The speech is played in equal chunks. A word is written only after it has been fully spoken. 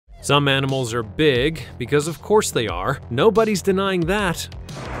Some animals are big, because of course they are. Nobody's denying that.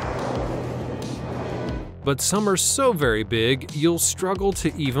 But some are so very big, you'll struggle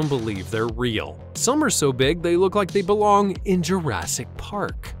to even believe they're real. Some are so big they look like they belong in Jurassic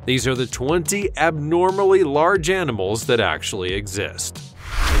Park. These are the 20 abnormally large animals that actually exist.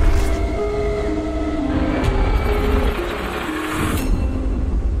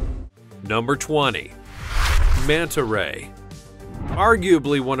 Number 20. Manta ray.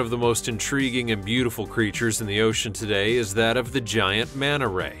 Arguably one of the most intriguing and beautiful creatures in the ocean today is that of the giant manta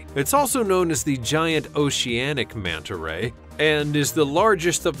ray. It's also known as the giant oceanic manta ray, and is the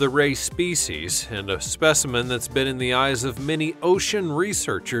largest of the ray species, and a specimen that's been in the eyes of many ocean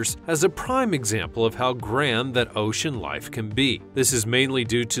researchers as a prime example of how grand that ocean life can be. This is mainly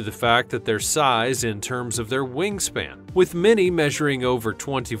due to the fact that their size in terms of their wingspan, with many measuring over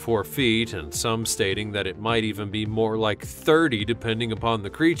 24 feet and some stating that it might even be more like 30 depending upon the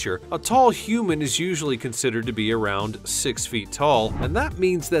creature. A tall human is usually considered to be around 6 feet tall, and that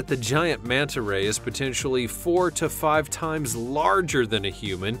means that the giant manta ray is potentially 4 to 5 times larger than a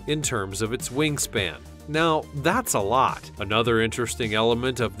human in terms of its wingspan. Now, that's a lot. Another interesting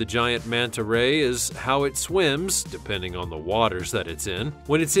element of the giant manta ray is how it swims, depending on the waters that it's in.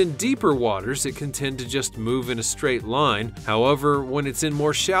 When it's in deeper waters, it can tend to just move in a straight line. However, when it's in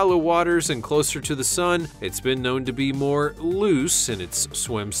more shallow waters and closer to the sun, it's been known to be more loose in its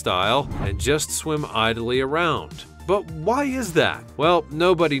swim style and just swim idly around. But why is that? Well,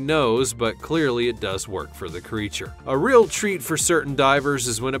 nobody knows, but clearly it does work for the creature. A real treat for certain divers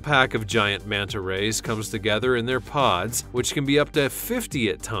is when a pack of giant manta rays comes together in their pods, which can be up to 50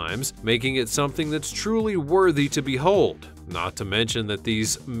 at times, making it something that's truly worthy to behold. Not to mention that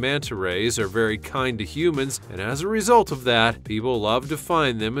these manta rays are very kind to humans, and as a result of that, people love to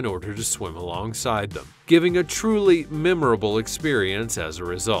find them in order to swim alongside them, giving a truly memorable experience as a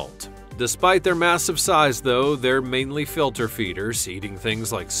result. Despite their massive size though, they're mainly filter feeders, eating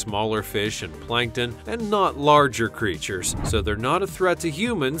things like smaller fish and plankton, and not larger creatures, so they're not a threat to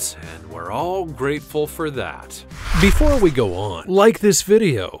humans, and we're all grateful for that. Before we go on, like this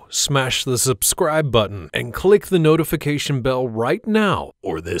video, smash the subscribe button, and click the notification bell right now,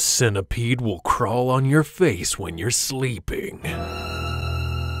 or this centipede will crawl on your face when you're sleeping.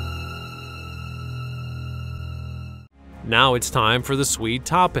 Now it's time for the Swede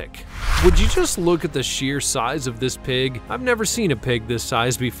topic. Would you just look at the sheer size of this pig? I've never seen a pig this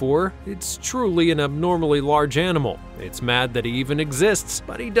size before. It's truly an abnormally large animal. It's mad that he even exists,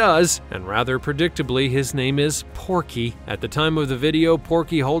 but he does, and rather predictably, his name is Porky. At the time of the video,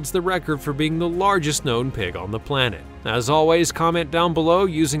 Porky holds the record for being the largest known pig on the planet. As always, comment down below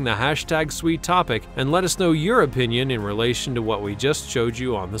using the hashtag #SwedeTopic and let us know your opinion in relation to what we just showed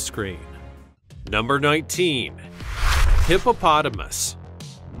you on the screen. Number 19. Hippopotamus.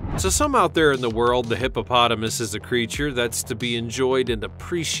 To some out there in the world, the hippopotamus is a creature that's to be enjoyed and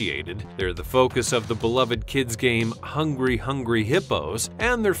appreciated. They're the focus of the beloved kids game Hungry Hungry Hippos,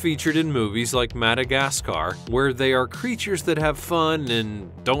 and they're featured in movies like Madagascar, where they are creatures that have fun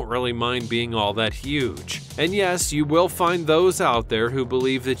and don't really mind being all that huge. And yes, you will find those out there who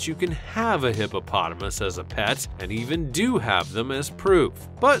believe that you can have a hippopotamus as a pet, and even do have them as proof.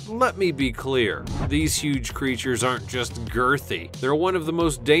 But let me be clear, these huge creatures aren't just girthy. They're one of the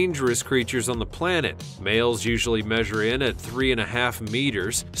most dangerous creatures on the planet. Males usually measure in at 3.5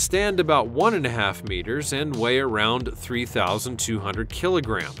 meters, stand about 1.5 meters, and weigh around 3,200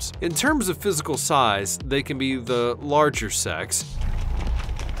 kilograms. In terms of physical size, they can be the larger sex,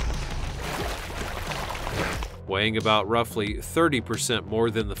 weighing about roughly 30% more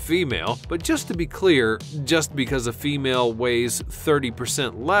than the female. But just to be clear, just because a female weighs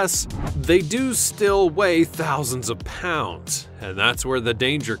 30% less, they do still weigh thousands of pounds. And that's where the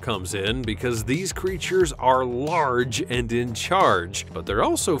danger comes in, because these creatures are large and in charge, but they're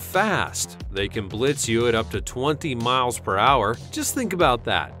also fast. They can blitz you at up to 20 miles per hour. Just think about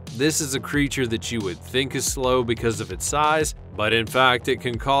that. This is a creature that you would think is slow because of its size, but in fact it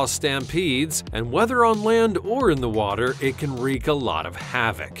can cause stampedes, and whether on land or in the water, it can wreak a lot of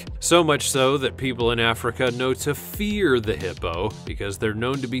havoc. So much so that people in Africa know to fear the hippo, because they're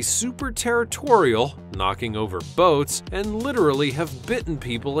known to be super territorial, knocking over boats, and literally have bitten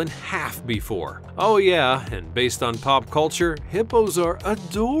people in half before. Oh yeah, and based on pop culture, hippos are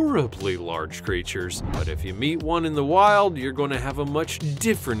adorably large creatures, but if you meet one in the wild, you're going to have a much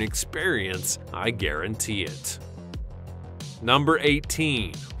different experience, I guarantee it. Number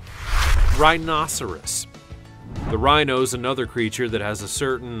 18. Rhinoceros. The rhino is another creature that has a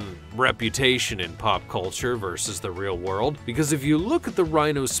certain reputation in pop culture versus the real world, because if you look at the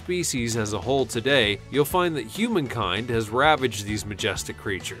rhino species as a whole today, you'll find that humankind has ravaged these majestic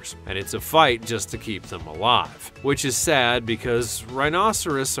creatures, and it's a fight just to keep them alive. Which is sad because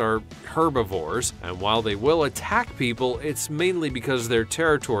rhinoceros are herbivores, and while they will attack people, it's mainly because their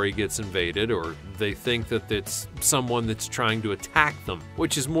territory gets invaded or they think that it's someone that's trying to attack them,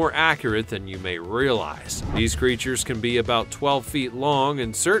 which is more accurate than you may realize. These creatures can be about 12 feet long,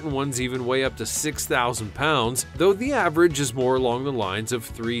 and certain ones even weigh up to 6,000 pounds, though the average is more along the lines of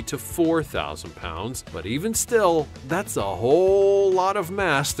 3,000 to 4,000 pounds. But even still, that's a whole lot of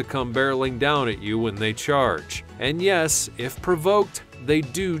mass to come barreling down at you when they charge. And yes, if provoked, they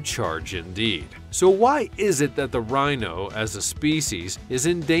do charge indeed. So why is it that the rhino as a species is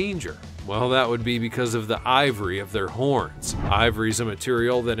in danger? Well, that would be because of the ivory of their horns. Ivory is a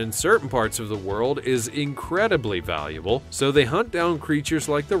material that in certain parts of the world is incredibly valuable, so they hunt down creatures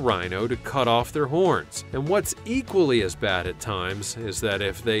like the rhino to cut off their horns. And what's equally as bad at times is that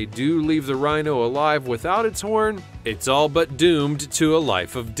if they do leave the rhino alive without its horn, it's all but doomed to a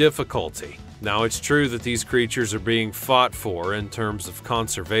life of difficulty. Now, it's true that these creatures are being fought for in terms of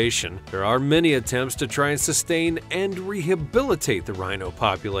conservation. There are many attempts to try and sustain and rehabilitate the rhino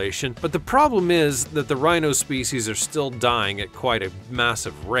population, but the problem is that the rhino species are still dying at quite a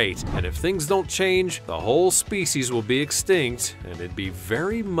massive rate, and if things don't change, the whole species will be extinct, and it'd be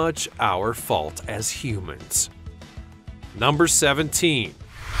very much our fault as humans. Number 17.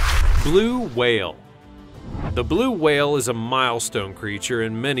 Blue whale. The blue whale is a milestone creature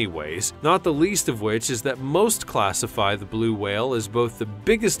in many ways, not the least of which is that most classify the blue whale as both the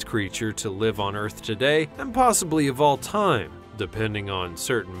biggest creature to live on Earth today and possibly of all time, depending on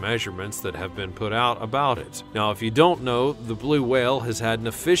certain measurements that have been put out about it. Now, if you don't know, the blue whale has had an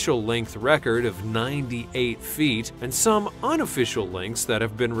official length record of 98 feet and some unofficial lengths that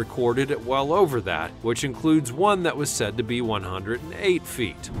have been recorded at well over that, which includes one that was said to be 108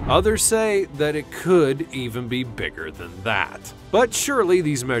 feet. Others say that it could even be bigger than that. But surely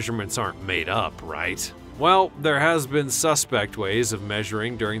these measurements aren't made up, right? Well, there has been suspect ways of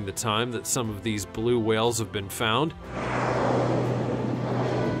measuring during the time that some of these blue whales have been found.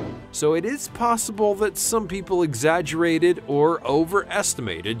 So it is possible that some people exaggerated or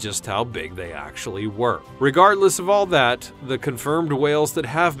overestimated just how big they actually were. Regardless of all that, the confirmed whales that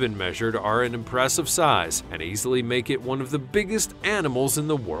have been measured are an impressive size and easily make it one of the biggest animals in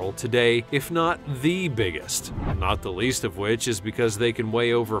the world today, if not the biggest. Not the least of which is because they can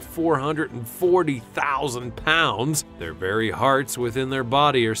weigh over 440,000 pounds. Their very hearts within their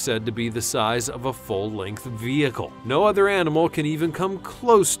body are said to be the size of a full-length vehicle. No other animal can even come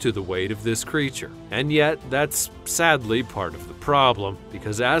close to the weight of this creature. And yet, that's sadly part of the problem,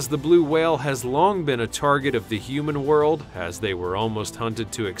 because as the blue whale has long been a target of the human world, as they were almost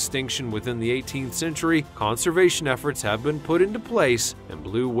hunted to extinction within the 18th century, conservation efforts have been put into place, and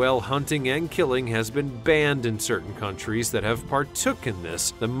blue whale hunting and killing has been banned in certain countries that have partook in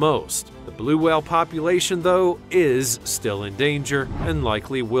this the most. The blue whale population, though, is still in danger and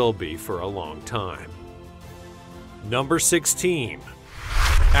likely will be for a long time. Number 16.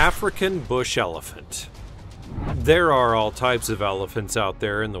 African bush elephant. There are all types of elephants out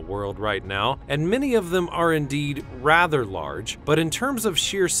there in the world right now, and many of them are indeed rather large, but in terms of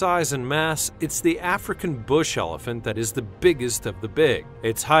sheer size and mass, it's the African bush elephant that is the biggest of the big.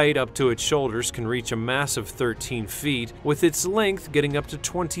 Its height up to its shoulders can reach a massive 13 feet, with its length getting up to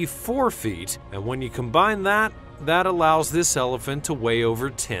 24 feet, and when you combine that allows this elephant to weigh over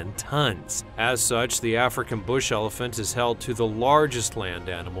 10 tons. As such, the African bush elephant is held to the largest land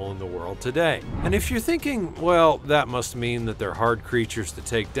animal in the world today. And if you're thinking, well, that must mean that they're hard creatures to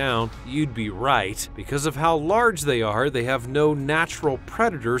take down, you'd be right. Because of how large they are, they have no natural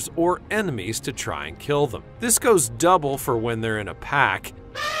predators or enemies to try and kill them. This goes double for when they're in a pack.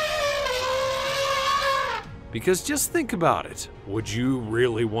 Because just think about it. Would you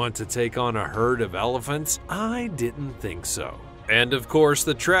really want to take on a herd of elephants? I didn't think so. And of course,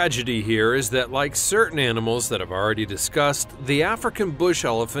 the tragedy here is that, like certain animals that I've already discussed, the African bush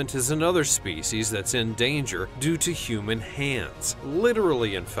elephant is another species that's in danger due to human hands.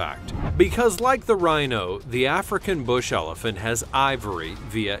 Literally, in fact. Because like the rhino, the African bush elephant has ivory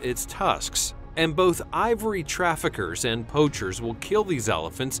via its tusks. And both ivory traffickers and poachers will kill these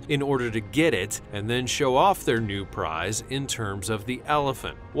elephants in order to get it and then show off their new prize in terms of the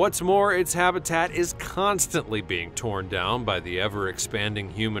elephant. What's more, its habitat is constantly being torn down by the ever-expanding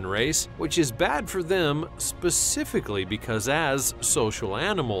human race, which is bad for them specifically because as social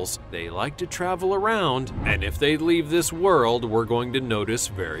animals, they like to travel around, and if they leave this world, we're going to notice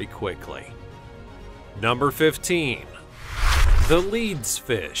very quickly. Number 15. The Leeds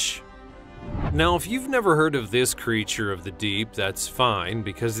fish. Now, if you've never heard of this creature of the deep, that's fine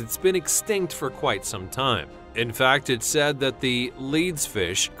because it's been extinct for quite some time. In fact, it's said that the Leeds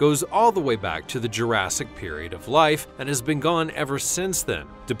fish goes all the way back to the Jurassic period of life and has been gone ever since then.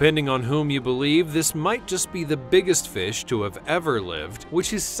 Depending on whom you believe, this might just be the biggest fish to have ever lived,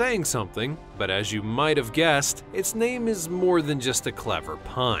 which is saying something, but as you might have guessed, its name is more than just a clever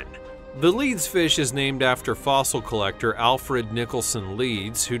pun. The Leeds fish is named after fossil collector Alfred Nicholson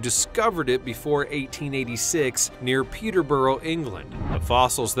Leeds, who discovered it before 1886 near Peterborough, England. The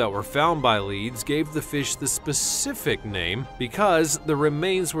fossils that were found by Leeds gave the fish the specific name because the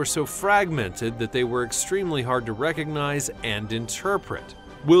remains were so fragmented that they were extremely hard to recognize and interpret.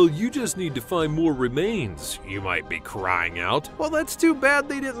 Well, you just need to find more remains, you might be crying out. Well, that's too bad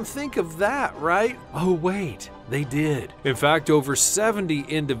they didn't think of that, right? Oh wait, they did. In fact, over 70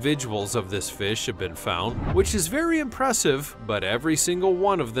 individuals of this fish have been found, which is very impressive, but every single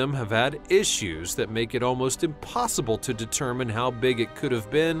one of them have had issues that make it almost impossible to determine how big it could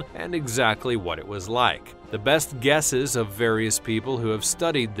have been and exactly what it was like. The best guesses of various people who have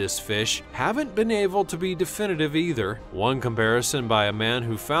studied this fish haven't been able to be definitive either. One comparison by a man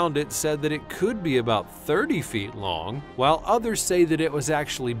who found it said that it could be about 30 feet long, while others say that it was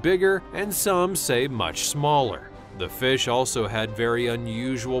actually bigger, and some say much smaller. The fish also had very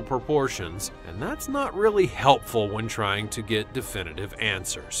unusual proportions, and that's not really helpful when trying to get definitive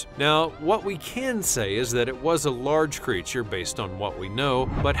answers. Now, what we can say is that it was a large creature based on what we know,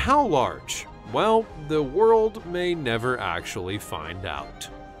 but how large? Well, the world may never actually find out.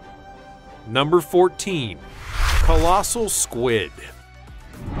 Number 14. Colossal squid.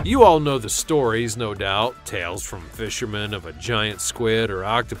 You all know the stories, no doubt, tales from fishermen of a giant squid or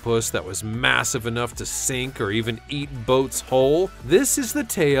octopus that was massive enough to sink or even eat boats whole. This is the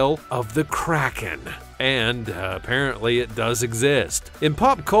tale of the Kraken. And apparently it does exist. In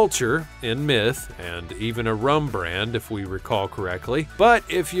pop culture, in myth, and even a rum brand if we recall correctly. But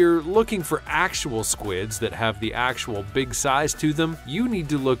if you're looking for actual squids that have the actual big size to them, you need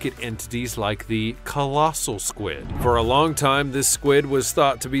to look at entities like the colossal squid. For a long time, this squid was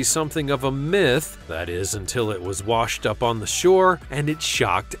thought to be something of a myth, that is, until it was washed up on the shore and it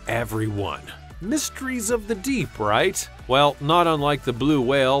shocked everyone. Mysteries of the deep, right? Well, not unlike the blue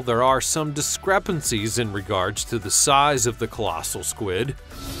whale, there are some discrepancies in regards to the size of the colossal squid.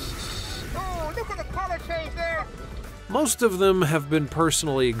 Oh, look at the color change there! Most of them have been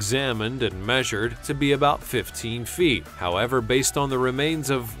personally examined and measured to be about 15 feet. However, based on the remains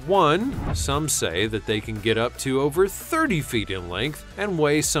of one, some say that they can get up to over 30 feet in length and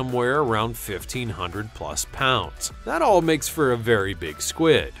weigh somewhere around 1,500 plus pounds. That all makes for a very big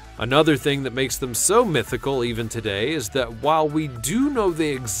squid. Another thing that makes them so mythical even today is that while we do know they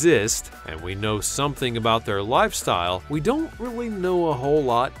exist and we know something about their lifestyle, we don't really know a whole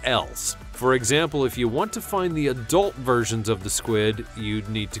lot else. For example, if you want to find the adult versions of the squid, you'd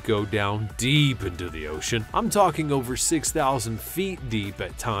need to go down deep into the ocean. I'm talking over 6,000 feet deep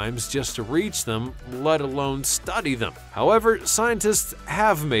at times just to reach them, let alone study them. However, scientists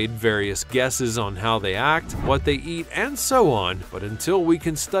have made various guesses on how they act, what they eat, and so on, but until we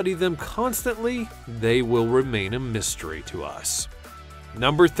can study them constantly, they will remain a mystery to us.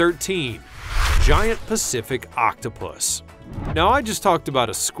 Number 13. Giant Pacific octopus. Now, I just talked about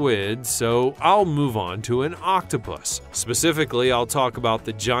a squid, so I'll move on to an octopus. Specifically, I'll talk about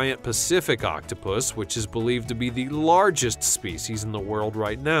the giant Pacific octopus, which is believed to be the largest species in the world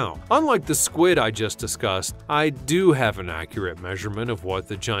right now. Unlike the squid I just discussed, I do have an accurate measurement of what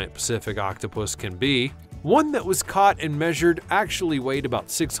the giant Pacific octopus can be. One that was caught and measured actually weighed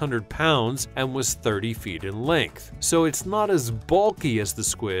about 600 pounds and was 30 feet in length. So it's not as bulky as the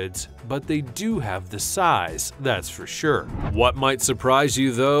squids, but they do have the size, that's for sure. What might surprise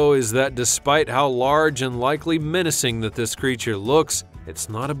you though is that despite how large and likely menacing that this creature looks, it's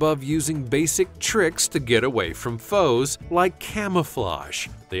not above using basic tricks to get away from foes, like camouflage.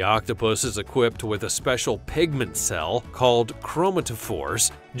 The octopus is equipped with a special pigment cell called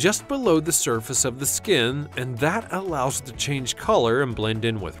chromatophores just below the surface of the skin, and that allows it to change color and blend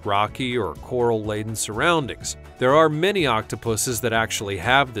in with rocky or coral-laden surroundings. There are many octopuses that actually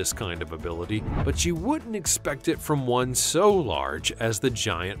have this kind of ability, but you wouldn't expect it from one so large as the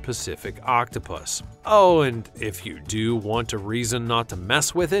giant Pacific octopus. Oh, and if you do want a reason not to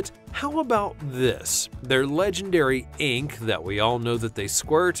mess with it, how about this? Their legendary ink that we all know that they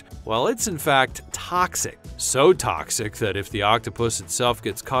squirt, well, it's in fact toxic. So toxic that if the octopus itself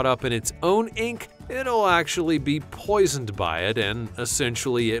gets caught up in its own ink, it'll actually be poisoned by it and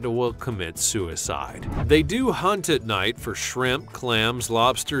essentially it will commit suicide. They do hunt at night for shrimp, clams,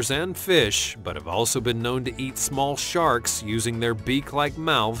 lobsters, and fish, but have also been known to eat small sharks using their beak-like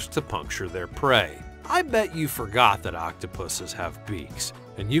mouths to puncture their prey. I bet you forgot that octopuses have beaks,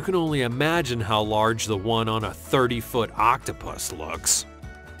 and you can only imagine how large the one on a 30-foot octopus looks.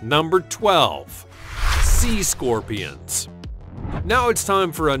 Number 12. Sea scorpions. Now it's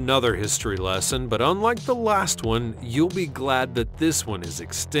time for another history lesson, but unlike the last one, you'll be glad that this one is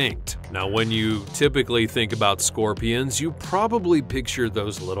extinct. Now, when you typically think about scorpions, you probably picture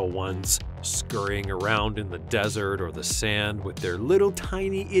those little ones scurrying around in the desert or the sand with their little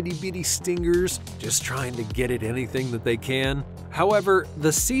tiny itty-bitty stingers, just trying to get at anything that they can. However,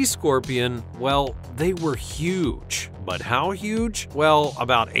 the sea scorpion, well, they were huge. But how huge? Well,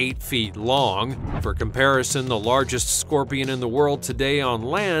 about 8 feet long. For comparison, the largest scorpion in the world today on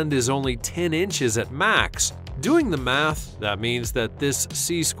land is only 10 inches at max. Doing the math, that means that this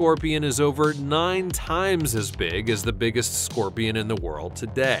sea scorpion is over 9 times as big as the biggest scorpion in the world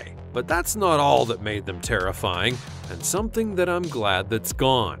today. But that's not all that made them terrifying, and something that I'm glad that's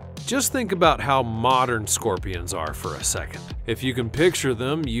gone. Just think about how modern scorpions are for a second. If you can picture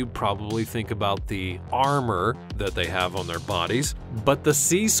them, you probably think about the armor that they have on their bodies. But the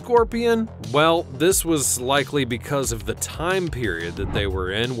sea scorpion? Well, this was likely because of the time period that they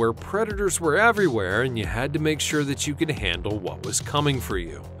were in, where predators were everywhere and you had to make sure that you could handle what was coming for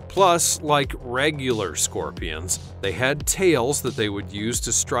you. Plus, like regular scorpions, they had tails that they would use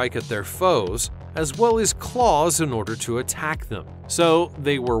to strike at their foes, as well as claws in order to attack them. So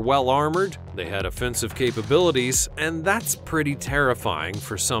they were well armored, they had offensive capabilities, and that's pretty terrifying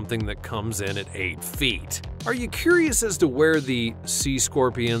for something that comes in at 8 feet. Are you curious as to where the sea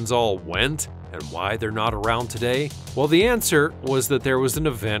scorpions all went and why they're not around today? Well, the answer was that there was an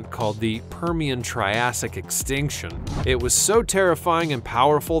event called the Permian-Triassic extinction. It was so terrifying and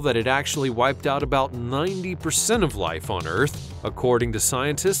powerful that it actually wiped out about 90% of life on Earth, according to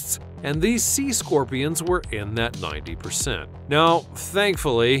scientists, and these sea scorpions were in that 90%. Now,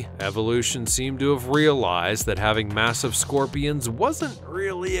 thankfully, evolution seemed to have realized that having massive scorpions wasn't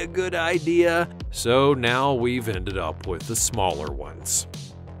really a good idea, so now we've ended up with the smaller ones.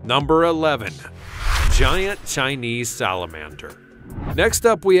 Number 11. Giant Chinese salamander. Next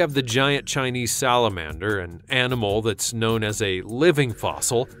up, we have the giant Chinese salamander, an animal that's known as a living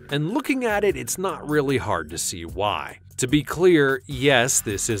fossil, and looking at it, it's not really hard to see why. To be clear, yes,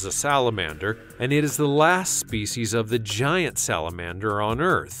 this is a salamander, and it is the last species of the giant salamander on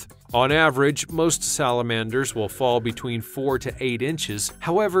Earth. On average, most salamanders will fall between 4 to 8 inches.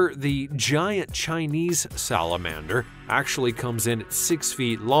 However, the giant Chinese salamander actually comes in at 6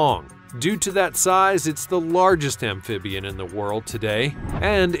 feet long. Due to that size, it's the largest amphibian in the world today,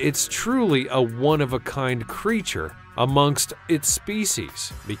 and it's truly a one-of-a-kind creature amongst its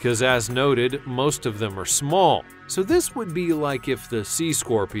species, because as noted, most of them are small. So this would be like if the sea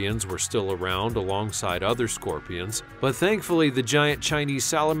scorpions were still around alongside other scorpions, but thankfully the giant Chinese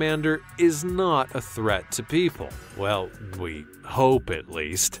salamander is not a threat to people. Well, we hope at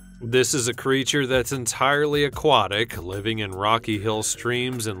least. This is a creature that's entirely aquatic, living in rocky hill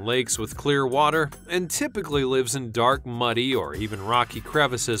streams and lakes with clear water, and typically lives in dark, muddy, or even rocky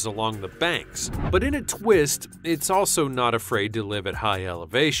crevices along the banks. But in a twist, it's also not afraid to live at high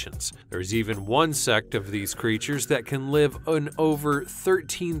elevations. There's even one sect of these creatures that can live on over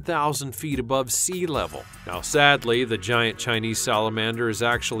 13,000 feet above sea level. Now, sadly, the giant Chinese salamander is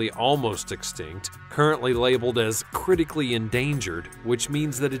actually almost extinct, currently labeled as critically endangered, which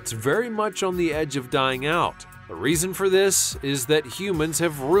means that it's very much on the edge of dying out. The reason for this is that humans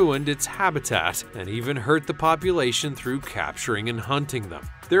have ruined its habitat and even hurt the population through capturing and hunting them.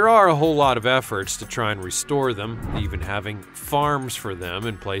 There are a whole lot of efforts to try and restore them, even having farms for them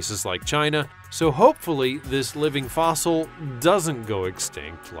in places like China, so hopefully this living fossil doesn't go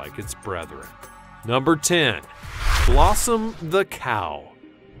extinct like its brethren. Number 10. Blossom the cow.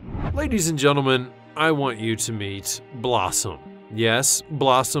 Ladies and gentlemen, I want you to meet Blossom. Yes,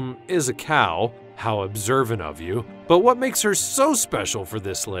 Blossom is a cow. How observant of you. But what makes her so special for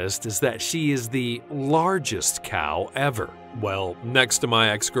this list is that she is the largest cow ever. Well, next to my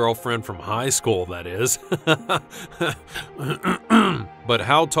ex-girlfriend from high school, that is. But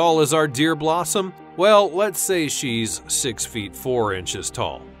how tall is our dear Blossom? Well, let's say she's 6 feet 4 inches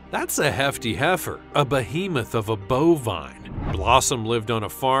tall. That's a hefty heifer, a behemoth of a bovine. Blossom lived on a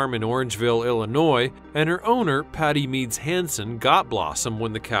farm in Orangeville, Illinois, and her owner, Patty Meads Hansen, got Blossom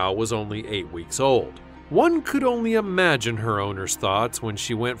when the cow was only 8 weeks old. One could only imagine her owner's thoughts when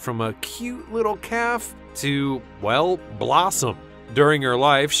she went from a cute little calf to, well, Blossom. During her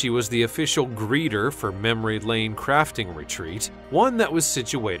life, she was the official greeter for Memory Lane Crafting Retreat, one that was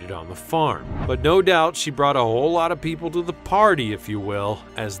situated on the farm. But no doubt she brought a whole lot of people to the party, if you will,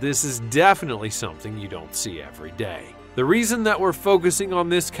 as this is definitely something you don't see every day. The reason that we're focusing on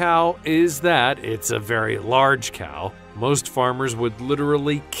this cow is that it's a very large cow. Most farmers would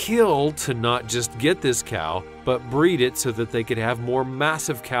literally kill to not just get this cow, but breed it so that they could have more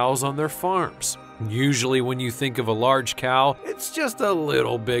massive cows on their farms. Usually when you think of a large cow, it's just a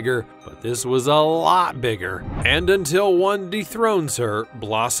little bigger, but this was a lot bigger. And until one dethrones her,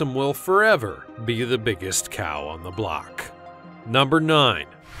 Blossom will forever be the biggest cow on the block. Number 9.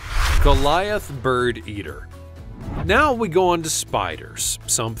 Goliath Bird Eater. Now we go on to spiders,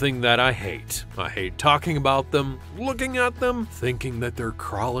 something that I hate. I hate talking about them, looking at them, thinking that they're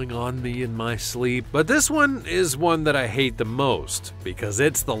crawling on me in my sleep. But this one is one that I hate the most because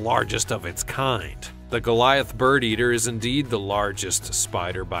it's the largest of its kind. The Goliath Bird Eater is indeed the largest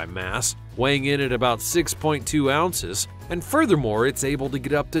spider by mass, weighing in at about 6.2 ounces, and furthermore, it's able to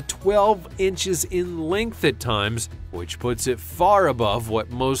get up to 12 inches in length at times, which puts it far above what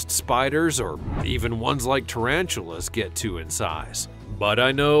most spiders or even ones like tarantulas get to in size. But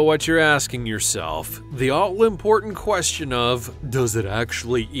I know what you're asking yourself, the all-important question of, does it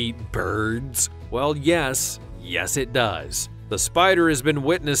actually eat birds? Well, yes it does. The spider has been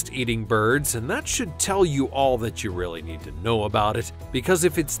witnessed eating birds, and that should tell you all that you really need to know about it, because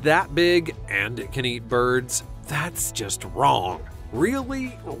if it's that big and it can eat birds, that's just wrong.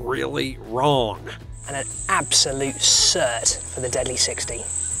 Really, really wrong. And an absolute cert for the Deadly 60.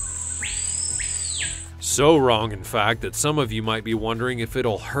 So wrong, in fact, that some of you might be wondering if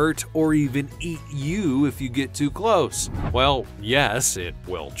it'll hurt or even eat you if you get too close. Well, yes, it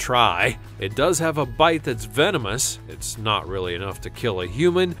will try. It does have a bite that's venomous. It's not really enough to kill a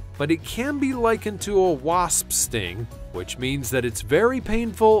human, but it can be likened to a wasp sting, which means that it's very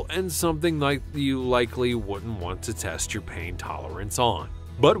painful and something like you likely wouldn't want to test your pain tolerance on.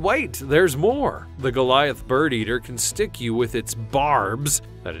 But wait, there's more. The Goliath Bird Eater can stick you with its barbs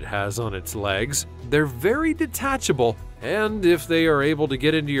that it has on its legs. They're very detachable, and if they are able to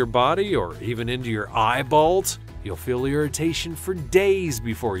get into your body or even into your eyeballs, you'll feel irritation for days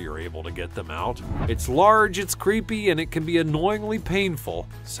before you're able to get them out. It's large, it's creepy, and it can be annoyingly painful.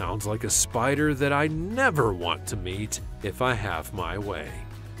 Sounds like a spider that I never want to meet if I have my way.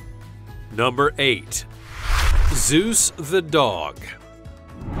 Number 8. Zeus the Dog.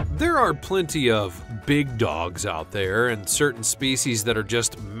 There are plenty of big dogs out there and certain species that are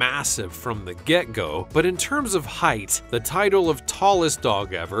just massive from the get-go, but in terms of height, the title of tallest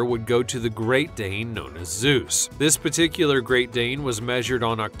dog ever would go to the Great Dane known as Zeus. This particular Great Dane was measured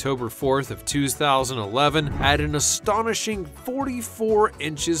on October 4th of 2011 at an astonishing 44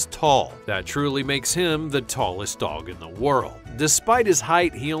 inches tall. That truly makes him the tallest dog in the world. Despite his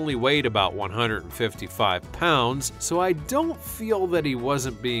height, he only weighed about 155 pounds, so I don't feel that he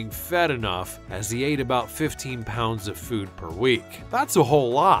wasn't being fed enough, as he ate about 15 pounds of food per week. That's a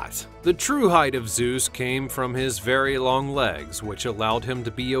whole lot. The true height of Zeus came from his very long legs, which allowed him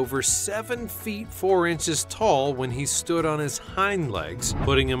to be over 7 feet 4 inches tall when he stood on his hind legs,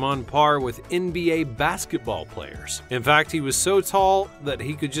 putting him on par with NBA basketball players. In fact, he was so tall that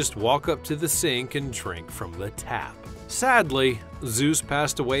he could just walk up to the sink and drink from the tap. Sadly, Zeus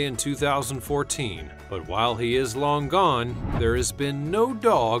passed away in 2014, but while he is long gone, there has been no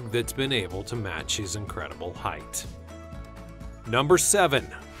dog that's been able to match his incredible height. Number 7.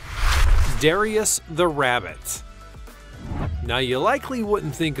 Darius the Rabbit. Now, you likely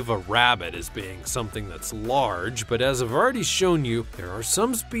wouldn't think of a rabbit as being something that's large, but as I've already shown you, there are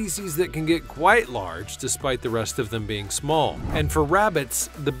some species that can get quite large despite the rest of them being small. And for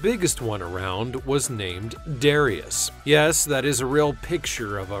rabbits, the biggest one around was named Darius. Yes, that is a real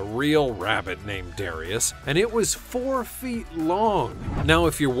picture of a real rabbit named Darius, and it was 4 feet long. Now,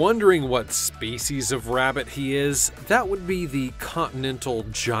 if you're wondering what species of rabbit he is, that would be the continental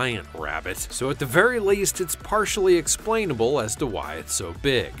giant rabbit. So at the very least, it's partially explainable as to why it's so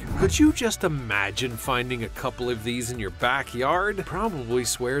big. Could you just imagine finding a couple of these in your backyard? Probably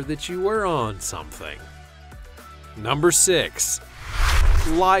swear that you were on something. Number 6.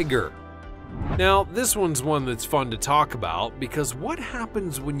 Liger. Now, this one's one that's fun to talk about because what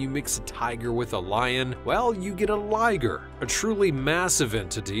happens when you mix a tiger with a lion? Well, you get a liger, a truly massive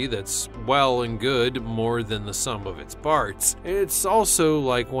entity that's well and good more than the sum of its parts. It's also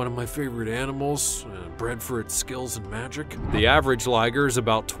like one of my favorite animals, bred for its skills and magic. The average liger is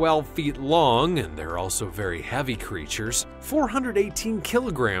about 12 feet long, and they're also very heavy creatures, 418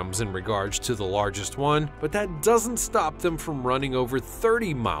 kilograms in regards to the largest one, but that doesn't stop them from running over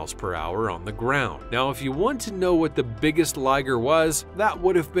 30 miles per hour on the ground. around. Now, if you want to know what the biggest liger was, that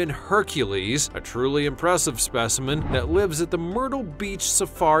would have been Hercules, a truly impressive specimen that lives at the Myrtle Beach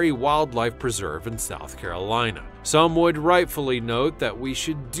Safari Wildlife Preserve in South Carolina. Some would rightfully note that we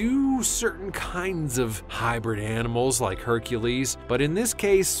should do certain kinds of hybrid animals like Hercules, but in this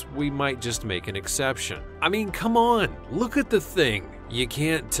case, we might just make an exception. I mean, come on, look at the thing. You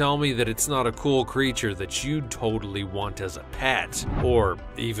can't tell me that it's not a cool creature that you'd totally want as a pet, or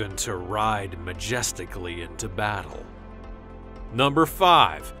even to ride majestically into battle. Number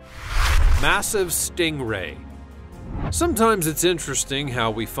 5. Massive stingray. Sometimes it's interesting how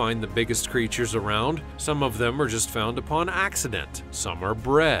we find the biggest creatures around. Some of them are just found upon accident, some are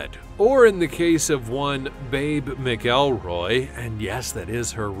bred. Or in the case of one Babe McElroy, and yes, that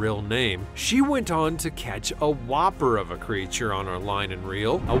is her real name, she went on to catch a whopper of a creature on our line and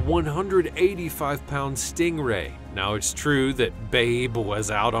reel, a 185-pound stingray. Now, it's true that Babe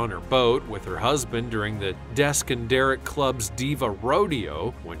was out on her boat with her husband during the Desk and Derrick Club's Diva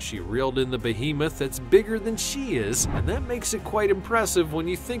Rodeo when she reeled in the behemoth that's bigger than she is, and that makes it quite impressive when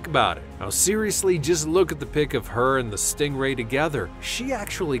you think about it. Now, seriously, just look at the pic of her and the stingray together. She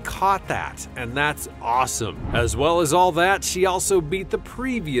actually caught that, and that's awesome. As well as all that, she also beat the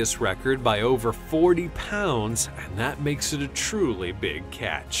previous record by over 40 pounds, and that makes it a truly big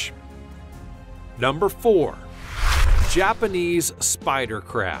catch. Number 4. Japanese spider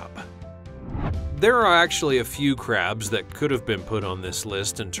crab. There are actually a few crabs that could have been put on this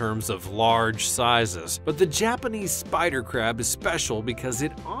list in terms of large sizes, but the Japanese spider crab is special because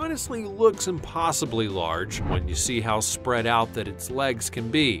it honestly looks impossibly large when you see how spread out that its legs can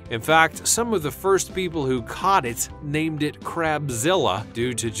be. In fact, some of the first people who caught it named it Crabzilla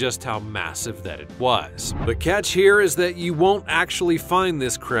due to just how massive that it was. The catch here is that you won't actually find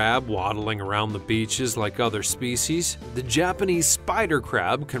this crab waddling around the beaches like other species. The Japanese spider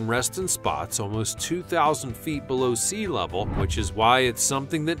crab can rest in spots almost 2,000 feet below sea level, which is why it's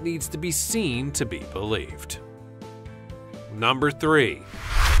something that needs to be seen to be believed. Number 3.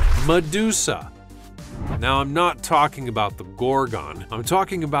 Medusa. Now, I'm not talking about the Gorgon, I'm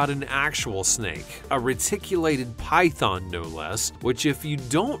talking about an actual snake, a reticulated python no less, which if you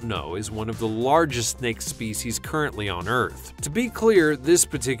don't know is one of the largest snake species currently on Earth. To be clear, this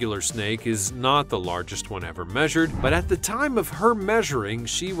particular snake is not the largest one ever measured, but at the time of her measuring,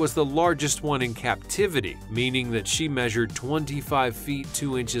 she was the largest one in captivity, meaning that she measured 25 feet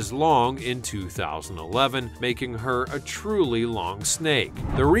 2 inches long in 2011, making her a truly long snake.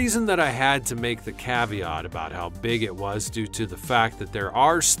 The reason that I had to make the caveat about how big it was due to the fact that there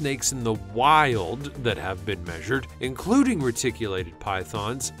are snakes in the wild that have been measured, including reticulated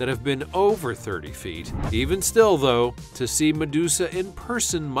pythons that have been over 30 feet. Even still though, to see Medusa in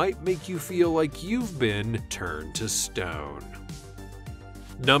person might make you feel like you've been turned to stone.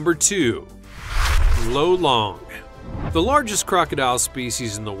 Number 2. Lolong. The largest crocodile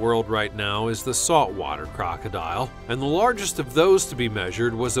species in the world right now is the saltwater crocodile, and the largest of those to be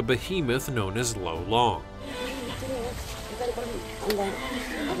measured was a behemoth known as Lolong.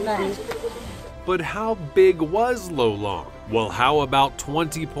 But how big was Lolong? Well, how about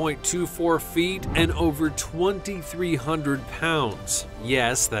 20.24 feet and over 2,300 pounds?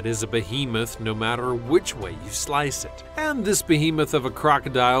 Yes, that is a behemoth no matter which way you slice it. And this behemoth of a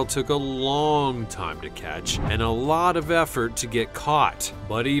crocodile took a long time to catch and a lot of effort to get caught.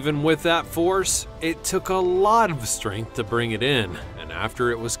 But even with that force, it took a lot of strength to bring it in. And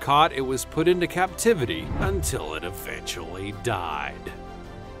after it was caught, it was put into captivity until it eventually died.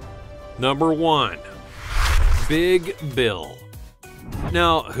 Number 1. Big Bill.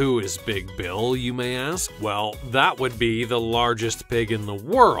 Now, who is Big Bill, you may ask? Well, that would be the largest pig in the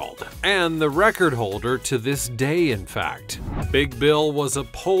world, and the record holder to this day, in fact. Big Bill was a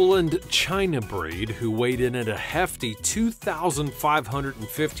Poland China breed who weighed in at a hefty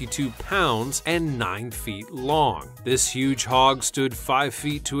 2,552 pounds and 9 feet long. This huge hog stood 5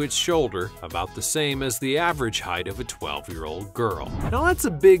 feet to its shoulder, about the same as the average height of a 12-year-old girl. Now that's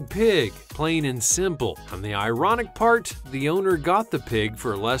a big pig, plain and simple, and the ironic part, the owner got the pig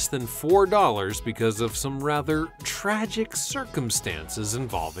for less than $4 because of some rather tragic circumstances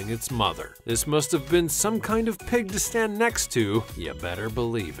involving its mother. This must have been some kind of pig to stand next to, you better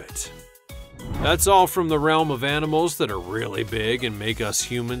believe it. That's all from the realm of animals that are really big and make us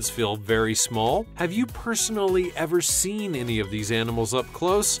humans feel very small. Have you personally ever seen any of these animals up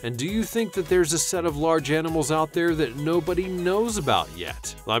close? And do you think that there's a set of large animals out there that nobody knows about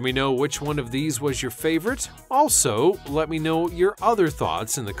yet? Let me know which one of these was your favorite. Also, let me know your other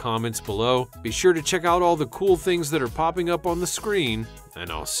thoughts in the comments below. Be sure to check out all the cool things that are popping up on the screen, and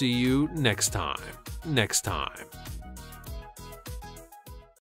I'll see you next time.